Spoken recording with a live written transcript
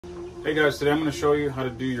Hey guys, today I'm going to show you how to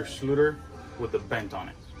do your schluter with the bent on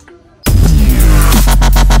it.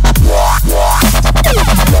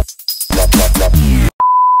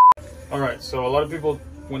 Alright, so a lot of people,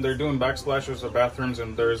 when they're doing backsplashes or bathrooms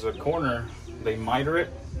and there's a corner, they miter it,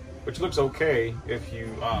 which looks okay if you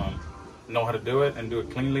know how to do it and do it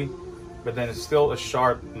cleanly, but then it's still a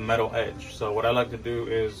sharp metal edge. So what I like to do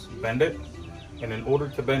is bend it, and in order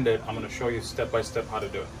to bend it, I'm going to show you step by step how to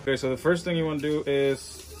do it. Okay, so the first thing you want to do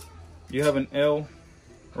is, you have an L,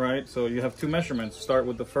 right? So you have two measurements. Start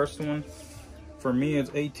with the first one. For me,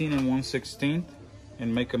 it's 18 and 1/16,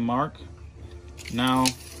 and make a mark. Now,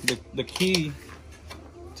 the key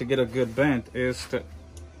to get a good bend is to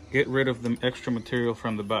get rid of the extra material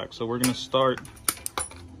from the back. So we're gonna start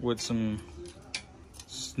with some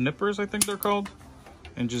snippers, I think they're called,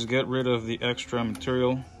 and just get rid of the extra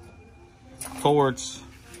material towards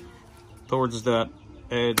that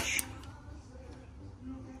edge.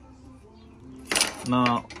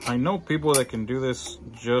 Now, I know people that can do this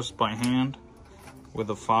just by hand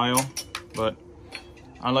with a file, but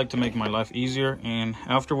I like to make my life easier. And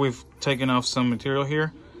after we've taken off some material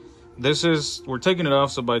here, we're taking it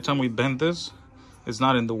off so by the time we bend this, it's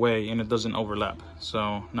not in the way and it doesn't overlap.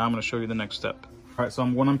 So now I'm going to show you the next step. All right, so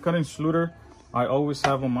when I'm cutting schluter, I always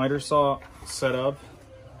have a miter saw set up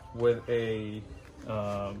with a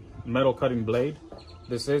metal cutting blade.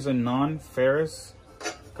 This is a non-ferrous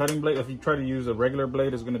cutting blade. If you try to use a regular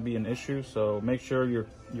blade, it's going to be an issue, so make sure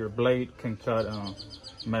your blade can cut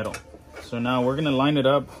metal. So now we're going to line it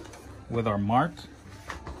up with our mark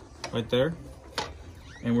right there,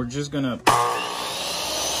 and we're just going to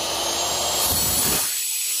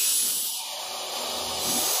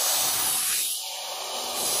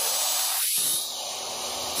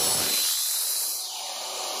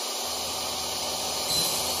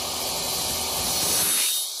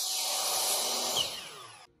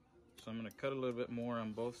cut a little bit more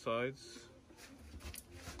on both sides.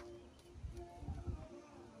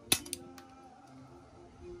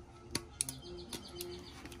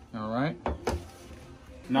 All right.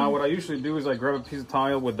 Now what I usually do is I grab a piece of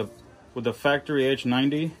tile with the factory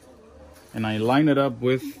H90 and I line it up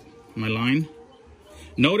with my line.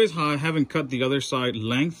 Notice how I haven't cut the other side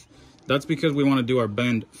length. That's because we want to do our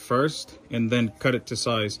bend first and then cut it to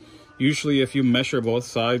size. Usually if you measure both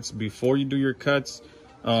sides before you do your cuts,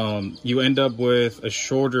 you end up with a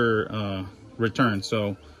shorter return.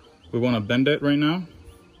 So we want to bend it right now.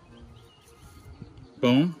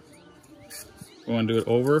 Boom. We want to do it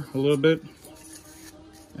over a little bit,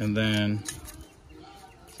 and then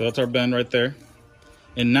so that's our bend right there.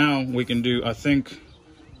 And now we can do, I think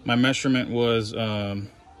my measurement was 1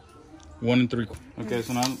 3/4. Okay,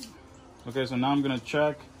 so now I'm gonna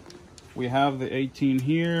check. We have the 18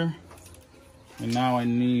 here, and now I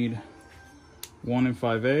need 1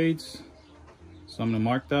 5/8, so I'm gonna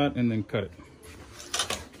mark that and then cut it.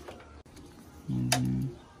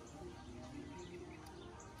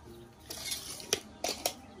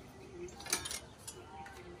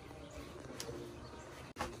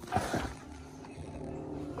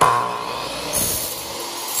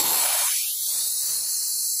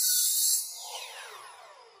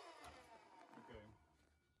 Okay,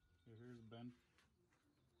 so here's the bend.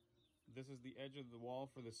 This is the edge of the wall.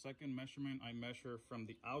 For the second measurement, I measure from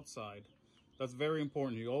the outside. That's very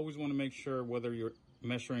important. You always want to make sure whether you're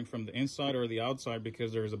measuring from the inside or the outside,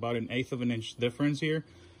 because there's about 1/8 of an inch difference here.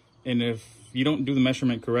 And if you don't do the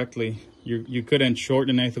measurement correctly, you could end short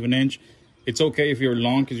 1/8 of an inch. It's okay if you're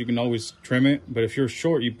long because you can always trim it, but if you're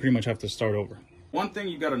short, you pretty much have to start over. One thing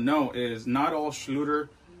you got to know is not all schluter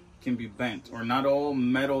can be bent, or not all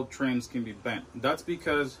metal trims can be bent. That's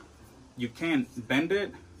because you can bend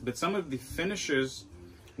it, but some of the finishes,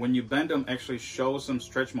 when you bend them, actually show some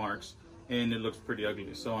stretch marks and it looks pretty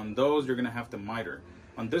ugly. So on those, you're gonna have to miter.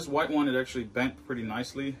 On this white one, it actually bent pretty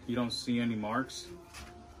nicely. You don't see any marks.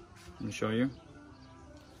 Let me show you.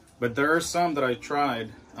 But there are some that I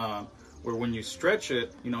tried where when you stretch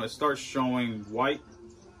it, it starts showing white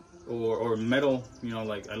or metal,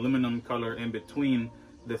 like aluminum color in between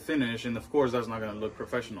the finish. And of course, that's not gonna look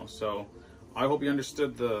professional. So I hope you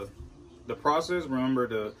understood the process. Remember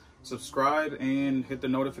to subscribe and hit the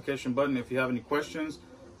notification button. If you have any questions,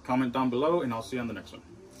 comment down below, and I'll see you on the next one.